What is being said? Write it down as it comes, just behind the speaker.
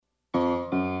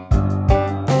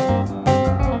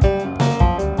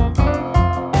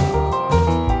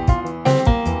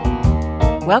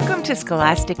Welcome to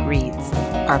Scholastic Reads,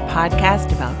 our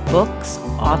podcast about books,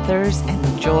 authors, and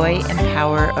the joy and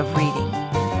power of reading.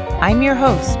 I'm your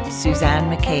host,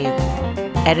 Suzanne McCabe,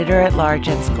 editor-at-large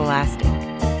at Scholastic.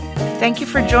 Thank you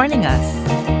for joining us.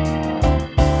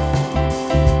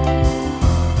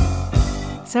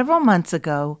 Several months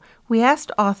ago, we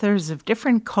asked authors of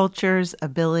different cultures,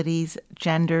 abilities,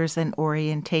 genders, and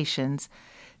orientations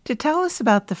to tell us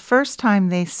about the first time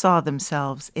they saw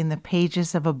themselves in the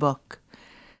pages of a book.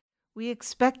 We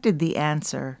expected the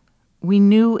answer. We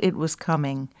knew it was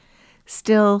coming.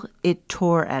 Still, it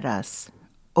tore at us.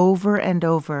 Over and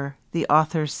over, the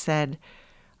authors said,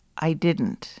 I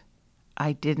didn't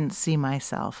see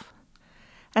myself.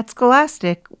 At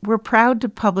Scholastic, we're proud to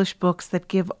publish books that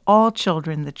give all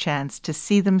children the chance to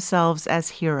see themselves as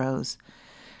heroes,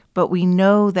 but we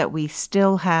know that we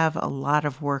still have a lot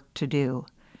of work to do.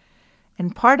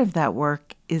 And part of that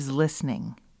work is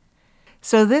listening.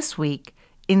 So this week,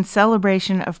 in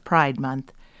celebration of Pride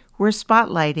Month, we're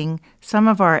spotlighting some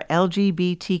of our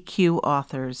LGBTQ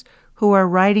authors who are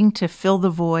writing to fill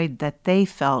the void that they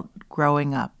felt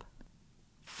growing up.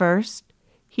 First,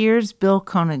 here's Bill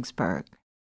Konigsberg.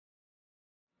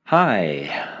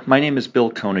 Hi, my name is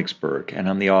Bill Konigsberg, and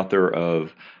I'm the author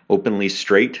of Openly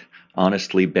Straight,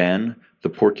 Honestly Ben, The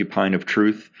Porcupine of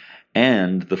Truth,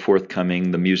 and the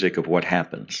forthcoming The Music of What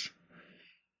Happens.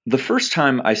 The first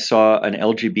time I saw an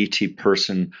LGBT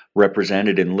person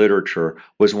represented in literature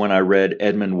was when I read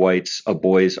Edmund White's A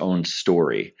Boy's Own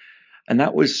Story. And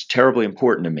that was terribly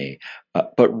important to me.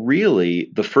 But really,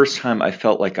 the first time I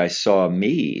felt like I saw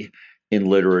me in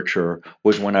literature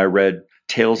was when I read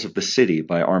Tales of the City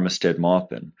by Armistead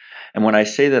Maupin. And when I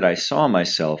say that I saw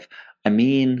myself, I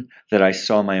mean that I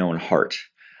saw my own heart.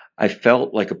 I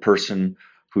felt like a person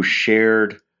who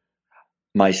shared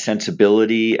my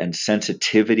sensibility and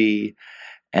sensitivity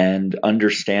and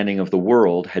understanding of the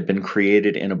world had been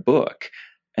created in a book.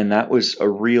 And that was a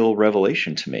real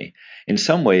revelation to me. In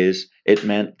some ways, it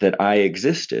meant that I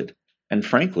existed. And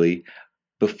frankly,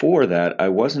 before that, I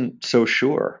wasn't so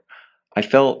sure. I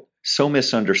felt so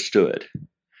misunderstood.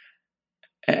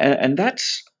 And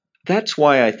that's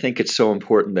why I think it's so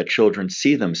important that children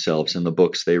see themselves in the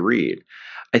books they read.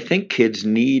 I think kids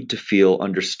need to feel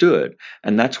understood,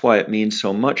 and that's why it means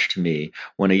so much to me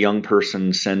when a young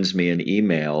person sends me an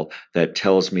email that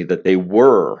tells me that they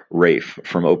were Rafe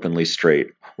from Openly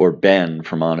Straight or Ben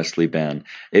from Honestly Ben.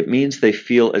 It means they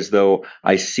feel as though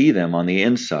I see them on the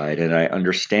inside and I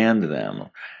understand them,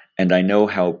 and I know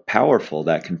how powerful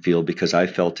that can feel because I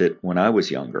felt it when I was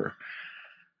younger.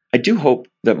 I do hope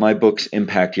that my books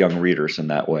impact young readers in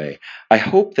that way. I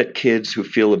hope that kids who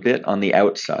feel a bit on the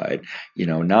outside,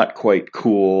 not quite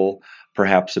cool,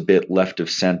 perhaps a bit left of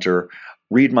center,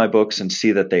 read my books and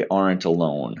see that they aren't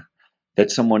alone,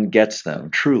 that someone gets them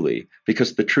truly,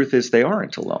 because the truth is they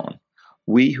aren't alone.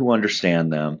 We who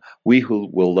understand them, we who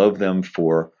will love them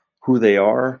for who they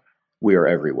are, we are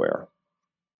everywhere.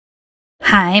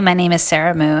 Hi, my name is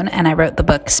Sarah Moon, and I wrote the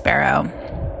book Sparrow.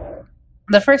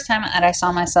 The first time that I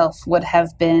saw myself would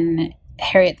have been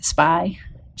Harriet the Spy.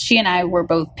 She and I were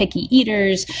both picky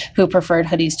eaters who preferred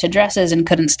hoodies to dresses and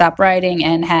couldn't stop writing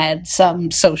and had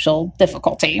some social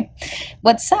difficulty.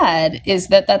 What's sad is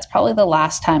that that's probably the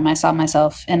last time I saw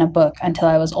myself in a book until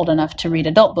I was old enough to read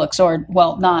adult books, or,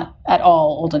 well, not at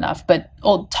all old enough, but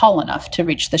tall enough to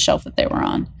reach the shelf that they were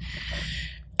on.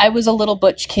 I was a little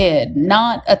butch kid,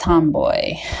 not a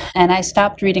tomboy, and I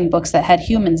stopped reading books that had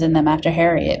humans in them after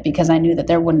Harriet because I knew that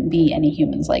there wouldn't be any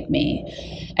humans like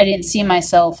me. I didn't see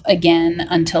myself again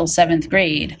until 7th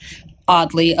grade,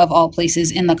 oddly, of all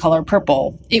places, in The Color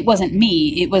Purple. It wasn't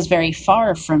me, it was very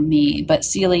far from me, but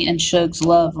Celie and Shug's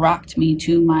love rocked me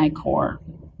to my core.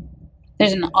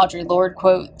 There's an Audre Lorde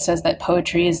quote that says that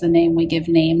poetry is the name we give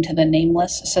name to the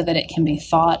nameless so that it can be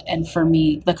thought, and for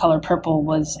me, The Color Purple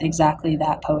was exactly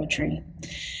that poetry.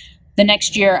 The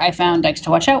next year, I found Dykes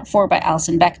to Watch Out For by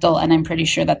Alison Bechdel, and I'm pretty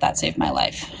sure that saved my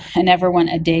life. I never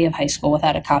went a day of high school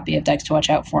without a copy of Dykes to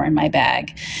Watch Out For in my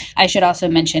bag. I should also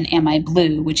mention Am I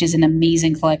Blue, which is an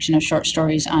amazing collection of short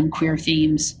stories on queer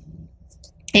themes.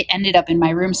 It ended up in my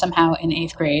room somehow in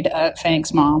 8th grade,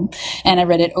 thanks Mom, and I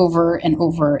read it over and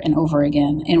over and over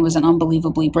again. It was an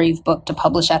unbelievably brave book to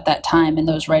publish at that time, and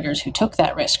those writers who took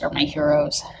that risk are my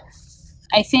heroes.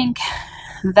 I think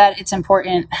that it's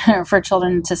important for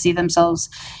children to see themselves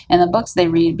in the books they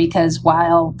read because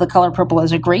while The Color Purple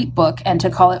is a great book, and to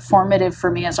call it formative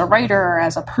for me as a writer or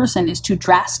as a person is to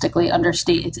drastically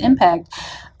understate its impact,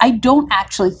 I don't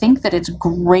actually think that it's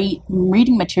great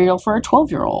reading material for a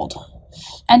 12-year-old.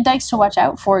 And Dice to Watch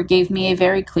Out For gave me a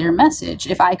very clear message.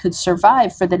 If I could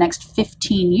survive for the next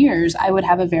 15 years, I would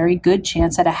have a very good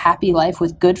chance at a happy life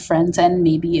with good friends and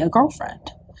maybe a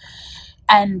girlfriend.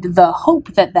 And the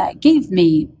hope that that gave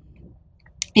me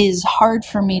is hard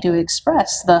for me to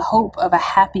express, the hope of a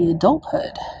happy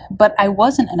adulthood. But I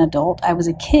wasn't an adult, I was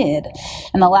a kid,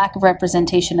 and the lack of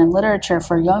representation in literature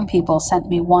for young people sent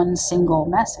me one single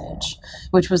message,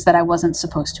 which was that I wasn't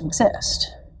supposed to exist.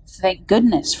 Thank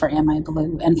goodness for Am I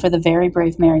Blue, and for the very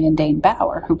brave Marion Dane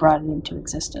Bauer who brought it into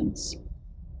existence.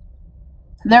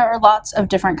 There are lots of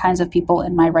different kinds of people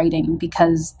in my writing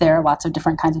because there are lots of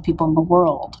different kinds of people in the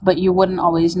world, but you wouldn't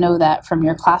always know that from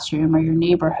your classroom or your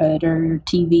neighborhood or your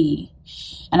TV.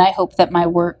 And I hope that my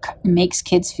work makes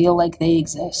kids feel like they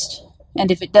exist.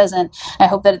 And if it doesn't, I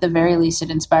hope that at the very least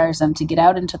it inspires them to get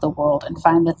out into the world and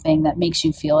find the thing that makes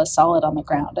you feel as solid on the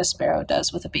ground as Sparrow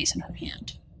does with a bass in her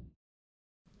hand.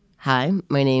 Hi,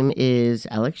 my name is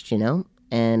Alex Gino,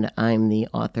 and I'm the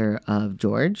author of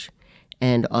George,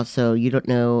 and also You Don't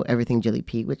Know Everything Jilly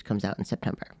P, which comes out in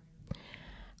September.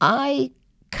 I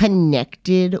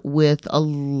connected with a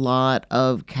lot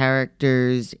of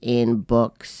characters in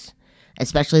books,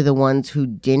 especially the ones who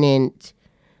didn't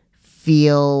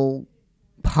feel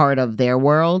part of their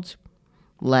world,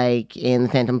 like in the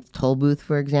Phantom Tollbooth,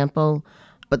 for example.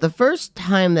 But the first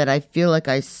time that I feel like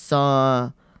I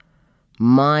saw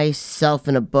myself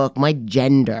in a book, my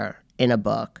gender in a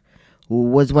book,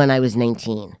 was when I was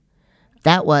 19.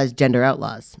 That was Gender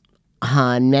Outlaws,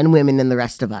 Men, Women, and the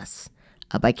Rest of Us,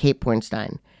 by Kate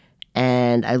Pornstein.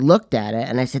 And I looked at it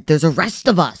and I said, there's a rest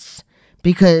of us,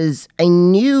 because I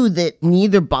knew that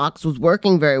neither box was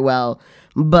working very well,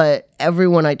 but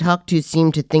everyone I talked to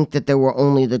seemed to think that there were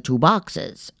only the two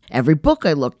boxes. Every book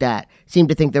I looked at seemed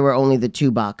to think there were only the two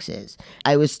boxes.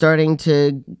 I was starting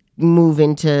to move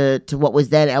into what was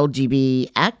then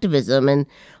LGBT activism, and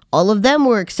all of them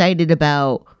were excited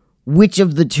about which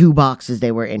of the two boxes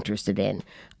they were interested in.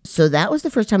 So that was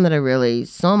the first time that I really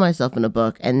saw myself in a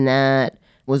book, and that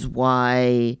was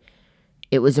why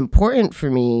it was important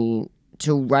for me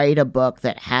to write a book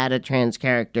that had a trans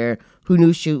character who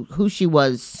knew who she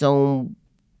was so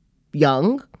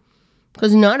young,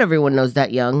 because not everyone knows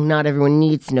that young. Not everyone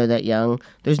needs to know that young.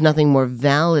 There's nothing more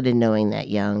valid in knowing that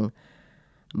young.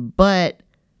 But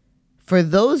for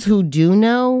those who do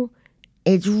know,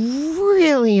 it's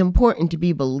really important to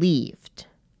be believed.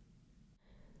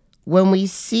 When we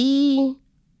see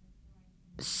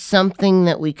something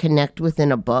that we connect with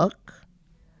in a book,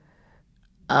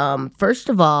 first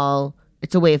of all,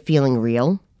 it's a way of feeling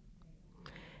real.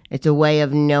 It's a way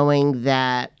of knowing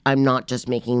that I'm not just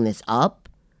making this up,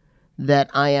 that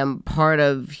I am part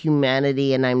of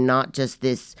humanity and I'm not just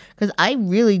this, because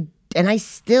I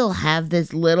still have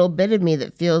this little bit of me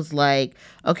that feels like,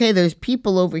 okay, there's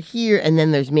people over here and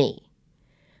then there's me.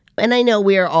 And I know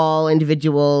we are all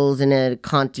individuals in a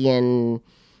Kantian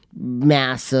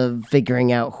mass of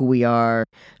figuring out who we are.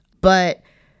 But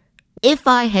if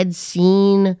I had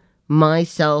seen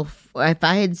myself, if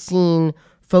I had seen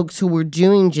folks who were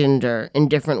doing gender in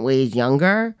different ways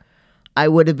younger, I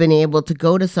would have been able to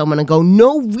go to someone and go,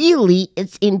 no, really,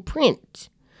 it's in print.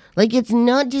 Like, it's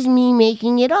not just me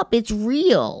making it up. It's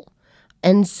real.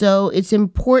 And so it's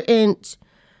important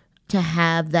to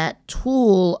have that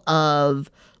tool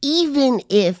of, even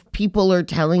if people are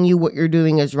telling you what you're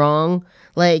doing is wrong,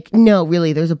 like, no,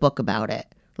 really, there's a book about it.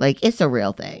 Like, it's a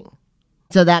real thing.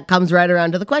 So that comes right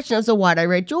around to the question of, so why'd I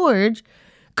write George?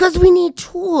 Because we need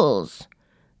tools.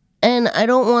 And I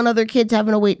don't want other kids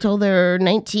having to wait till they're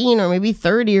 19 or maybe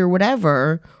 30 or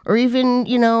whatever, or even,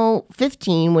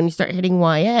 15 when you start hitting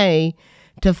YA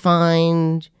to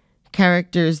find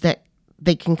characters that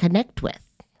they can connect with.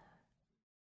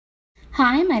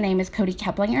 Hi, my name is Cody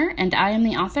Keplinger, and I am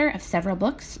the author of several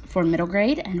books for middle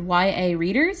grade and YA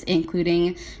readers,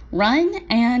 including Run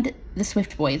and The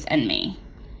Swift Boys and Me.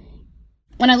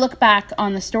 When I look back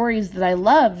on the stories that I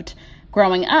loved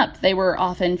growing up, they were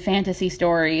often fantasy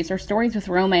stories or stories with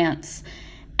romance.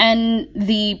 And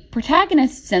the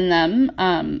protagonists in them,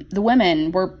 the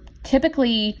women, were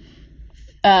typically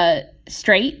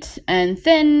straight and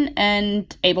thin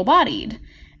and able-bodied.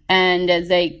 And as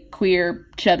a queer,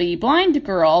 chubby, blind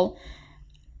girl,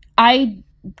 I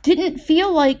didn't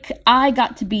feel like I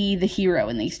got to be the hero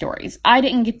in these stories. I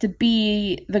didn't get to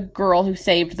be the girl who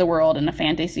saved the world in a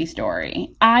fantasy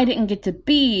story. I didn't get to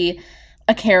be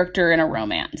a character in a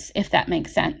romance, if that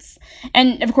makes sense.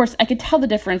 And of course, I could tell the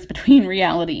difference between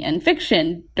reality and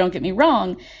fiction, don't get me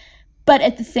wrong. But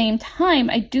at the same time,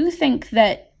 I do think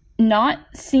that not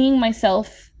seeing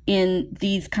myself in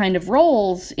these kind of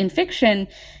roles in fiction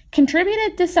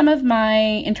contributed to some of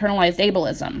my internalized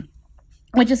ableism.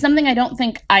 which is something I don't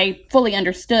think I fully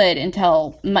understood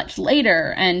until much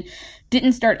later and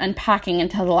didn't start unpacking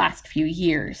until the last few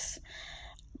years.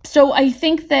 So I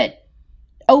think that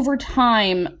over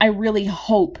time, I really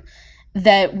hope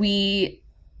that we,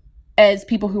 as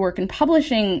people who work in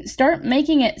publishing, start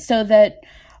making it so that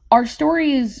our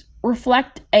stories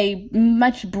reflect a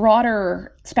much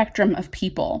broader spectrum of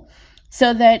people,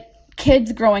 so that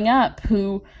kids growing up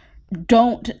who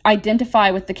don't identify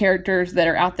with the characters that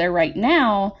are out there right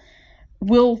now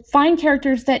will find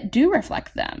characters that do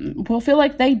reflect them, will feel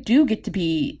like they do get to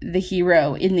be the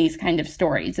hero in these kind of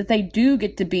stories, that they do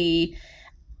get to be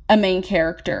a main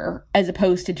character as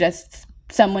opposed to just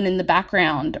someone in the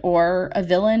background or a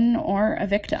villain or a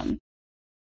victim.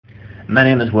 My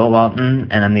name is Will Walton,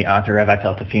 and I'm the author of I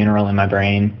Felt a Funeral in My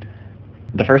Brain.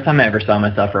 The first time I ever saw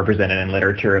myself represented in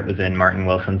literature, it was in Martin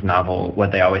Wilson's novel,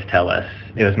 What They Always Tell Us.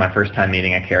 It was my first time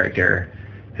meeting a character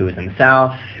who was in the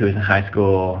South, who was in high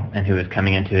school, and who was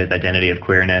coming into his identity of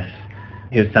queerness.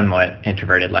 He was somewhat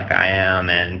introverted like I am,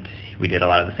 and we did a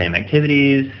lot of the same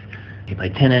activities. He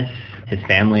played tennis. His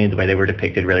family, the way they were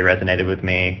depicted, really resonated with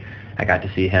me. I got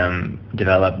to see him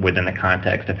develop within the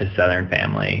context of his Southern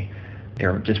family.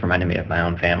 It just reminded me of my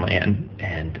own family,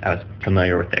 and I was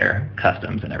familiar with their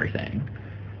customs and everything.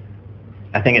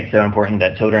 I think it's so important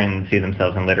that children see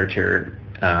themselves in literature,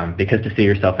 because to see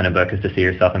yourself in a book is to see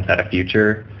yourself inside a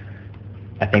future.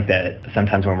 I think that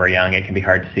sometimes when we're young, it can be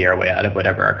hard to see our way out of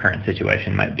whatever our current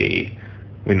situation might be.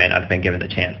 We may not have been given the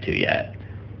chance to yet.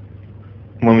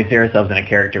 When we see ourselves in a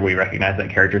character, we recognize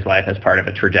that character's life as part of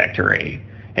a trajectory.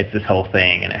 It's this whole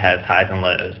thing, and it has highs and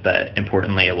lows, but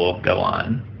importantly, it will go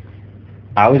on.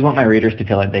 I always want my readers to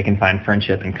feel like they can find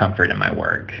friendship and comfort in my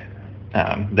work,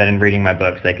 that in reading my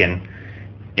books, they can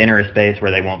enter a space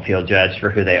where they won't feel judged for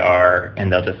who they are, and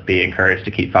they'll just be encouraged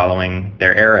to keep following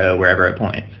their arrow wherever it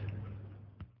points.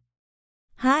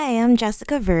 Hi, I'm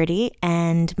Jessica Verdi,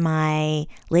 and my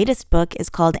latest book is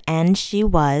called And She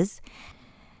Was.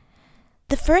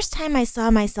 The first time I saw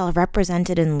myself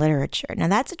represented in literature, now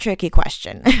that's a tricky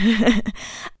question.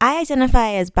 I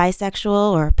identify as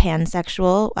bisexual or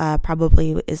pansexual,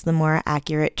 probably is the more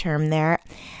accurate term there.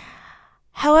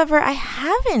 However, I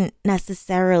haven't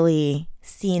necessarily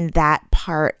seen that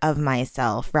part of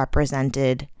myself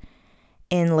represented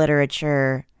in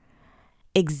literature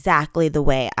exactly the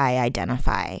way I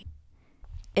identify.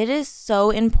 It is so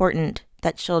important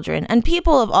that children, and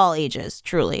people of all ages,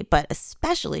 truly, but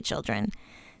especially children,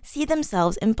 see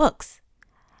themselves in books.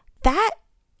 That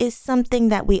is something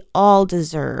that we all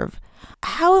deserve.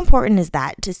 How important is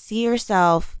that, to see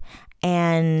yourself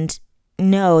and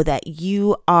know that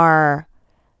you are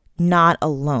not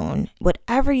alone?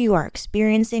 Whatever you are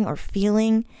experiencing or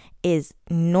feeling is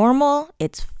normal,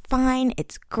 it's fine,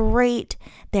 it's great.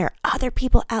 There are other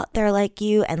people out there like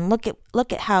you, and look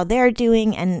at how they're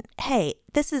doing, and hey,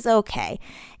 this is okay.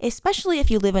 Especially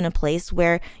if you live in a place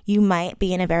where you might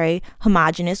be in a very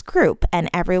homogenous group and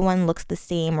everyone looks the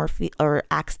same or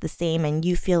acts the same, and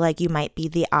you feel like you might be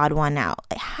the odd one out.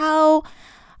 How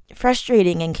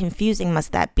frustrating and confusing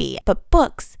must that be? But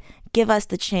books give us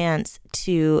the chance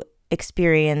to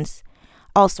experience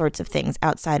all sorts of things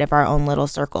outside of our own little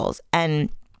circles. And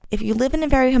if you live in a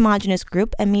very homogenous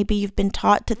group and maybe you've been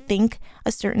taught to think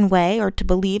a certain way or to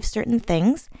believe certain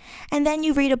things, and then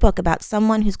you read a book about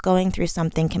someone who's going through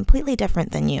something completely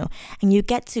different than you, and you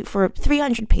get to, for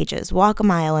 300 pages, walk a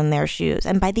mile in their shoes,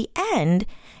 and by the end,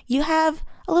 you have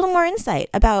a little more insight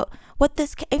about what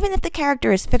this, even if the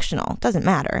character is fictional, doesn't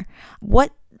matter,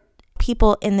 what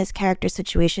people in this character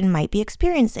situation might be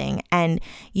experiencing, and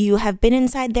you have been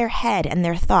inside their head and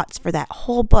their thoughts for that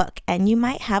whole book, and you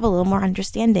might have a little more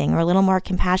understanding or a little more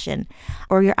compassion,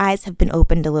 or your eyes have been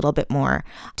opened a little bit more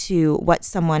to what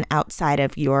someone outside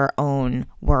of your own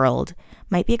world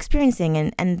might be experiencing,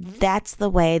 and that's the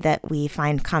way that we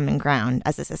find common ground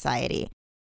as a society.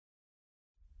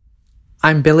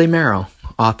 I'm Billy Merrill,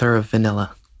 author of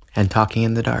Vanilla and Talking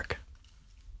in the Dark.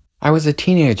 I was a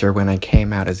teenager when I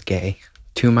came out as gay,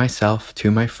 to myself,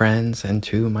 to my friends, and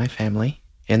to my family,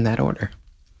 in that order.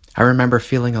 I remember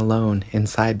feeling alone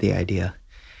inside the idea,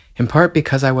 in part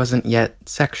because I wasn't yet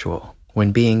sexual,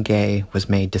 when being gay was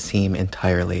made to seem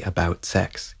entirely about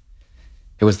sex.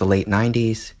 It was the late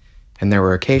 90s, and there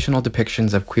were occasional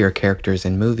depictions of queer characters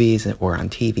in movies or on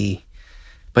TV,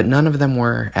 but none of them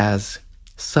were as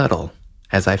subtle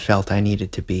as I felt I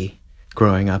needed to be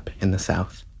growing up in the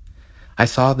South. I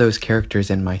saw those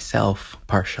characters in myself,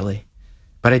 partially,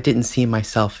 but I didn't see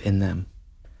myself in them.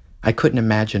 I couldn't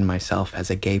imagine myself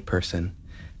as a gay person,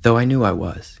 though I knew I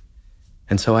was,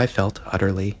 and so I felt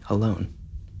utterly alone.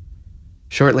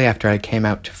 Shortly after I came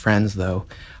out to friends, though,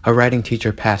 a writing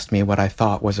teacher passed me what I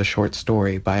thought was a short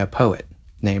story by a poet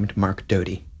named Mark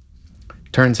Doty.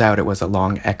 Turns out it was a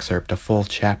long excerpt, a full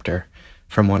chapter,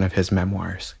 from one of his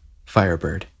memoirs,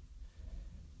 Firebird.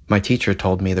 My teacher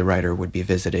told me the writer would be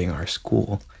visiting our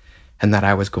school, and that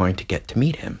I was going to get to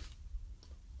meet him.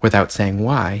 Without saying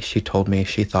why, she told me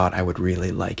she thought I would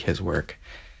really like his work,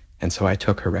 and so I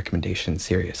took her recommendation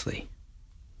seriously.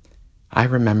 I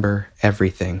remember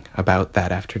everything about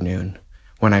that afternoon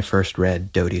when I first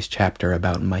read Doty's chapter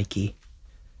about Mikey.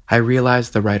 I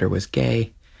realized the writer was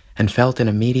gay and felt an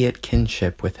immediate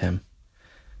kinship with him.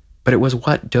 But it was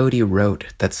what Doty wrote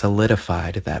that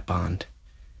solidified that bond.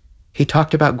 He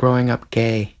talked about growing up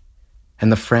gay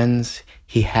and the friends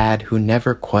he had who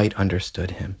never quite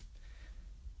understood him.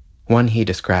 One he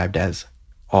described as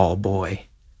all boy,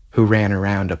 who ran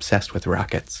around obsessed with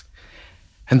rockets.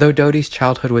 And though Doty's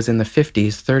childhood was in the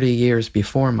 50s, 30 years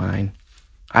before mine,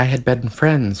 I had been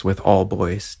friends with all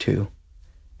boys too,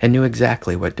 and knew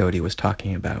exactly what Doty was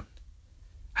talking about.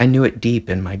 I knew it deep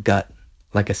in my gut,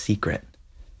 like a secret.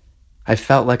 I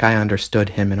felt like I understood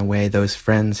him in a way those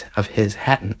friends of his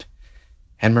hadn't,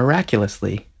 and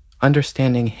miraculously,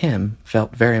 understanding him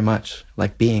felt very much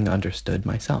like being understood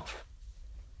myself.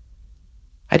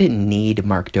 I didn't need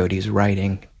Mark Doty's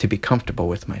writing to be comfortable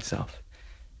with myself,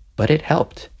 but it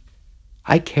helped.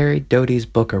 I carried Doty's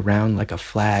book around like a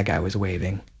flag I was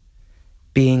waving.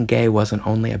 Being gay wasn't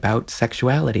only about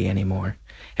sexuality anymore.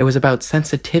 It was about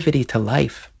sensitivity to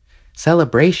life,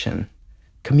 celebration,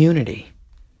 community.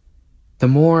 The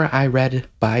more I read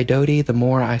by Doty, the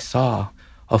more I saw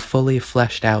a fully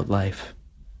fleshed out life,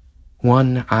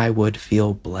 one I would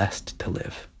feel blessed to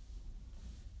live.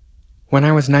 When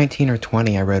I was 19 or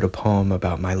 20, I wrote a poem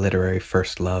about my literary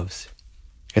first loves.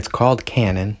 It's called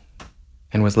Canon,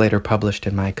 and was later published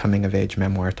in my coming-of-age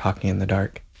memoir, Talking in the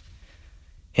Dark.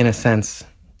 In a sense,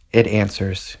 it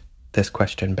answers this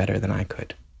question better than I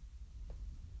could.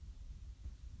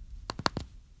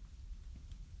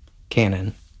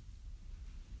 Canon.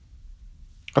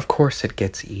 Of course it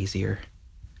gets easier,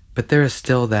 but there is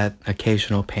still that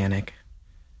occasional panic.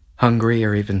 Hungry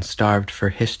or even starved for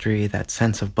history, that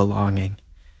sense of belonging.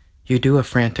 You do a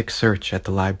frantic search at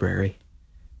the library.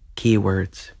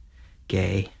 Keywords,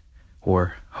 gay,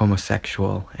 or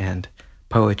homosexual, and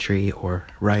poetry or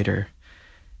writer,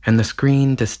 and the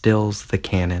screen distills the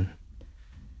canon.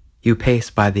 You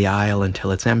pace by the aisle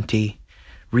until it's empty,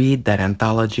 read that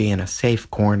anthology in a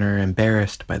safe corner,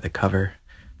 embarrassed by the cover,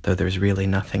 though there's really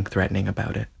nothing threatening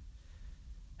about it.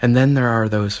 And then there are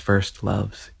those first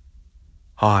loves.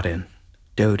 Auden,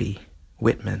 Doty,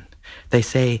 Whitman. They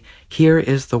say, here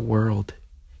is the world.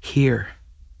 Here.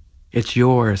 It's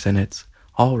yours and it's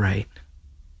all right.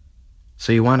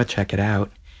 So you want to check it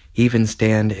out, even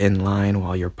stand in line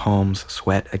while your palms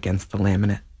sweat against the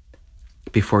laminate.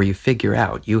 Before you figure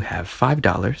out you have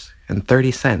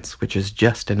 $5.30, which is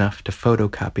just enough to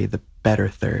photocopy the better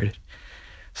third.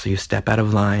 So you step out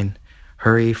of line,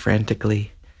 hurry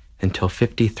frantically, until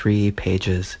 53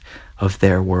 pages of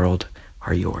their world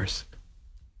are yours.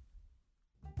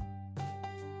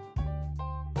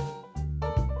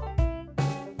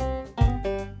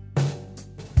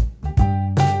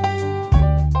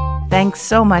 Thanks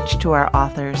so much to our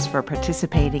authors for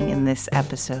participating in this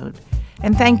episode,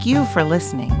 and thank you for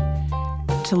listening.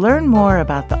 To learn more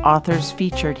about the authors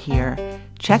featured here,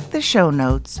 check the show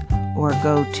notes or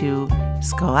go to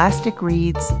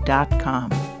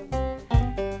scholasticreads.com.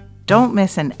 Don't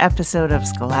miss an episode of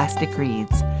Scholastic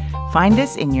Reads. Find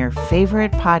us in your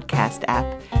favorite podcast app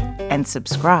and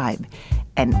subscribe,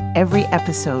 and every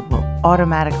episode will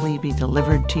automatically be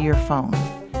delivered to your phone.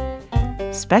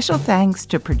 Special thanks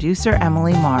to producer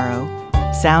Emily Morrow,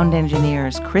 sound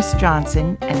engineers Chris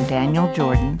Johnson and Daniel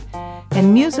Jordan,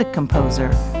 and music composer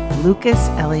Lucas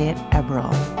Elliott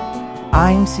Eberl.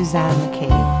 I'm Suzanne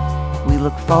McCabe. We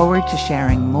look forward to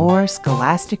sharing more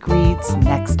Scholastic Reads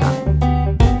next time.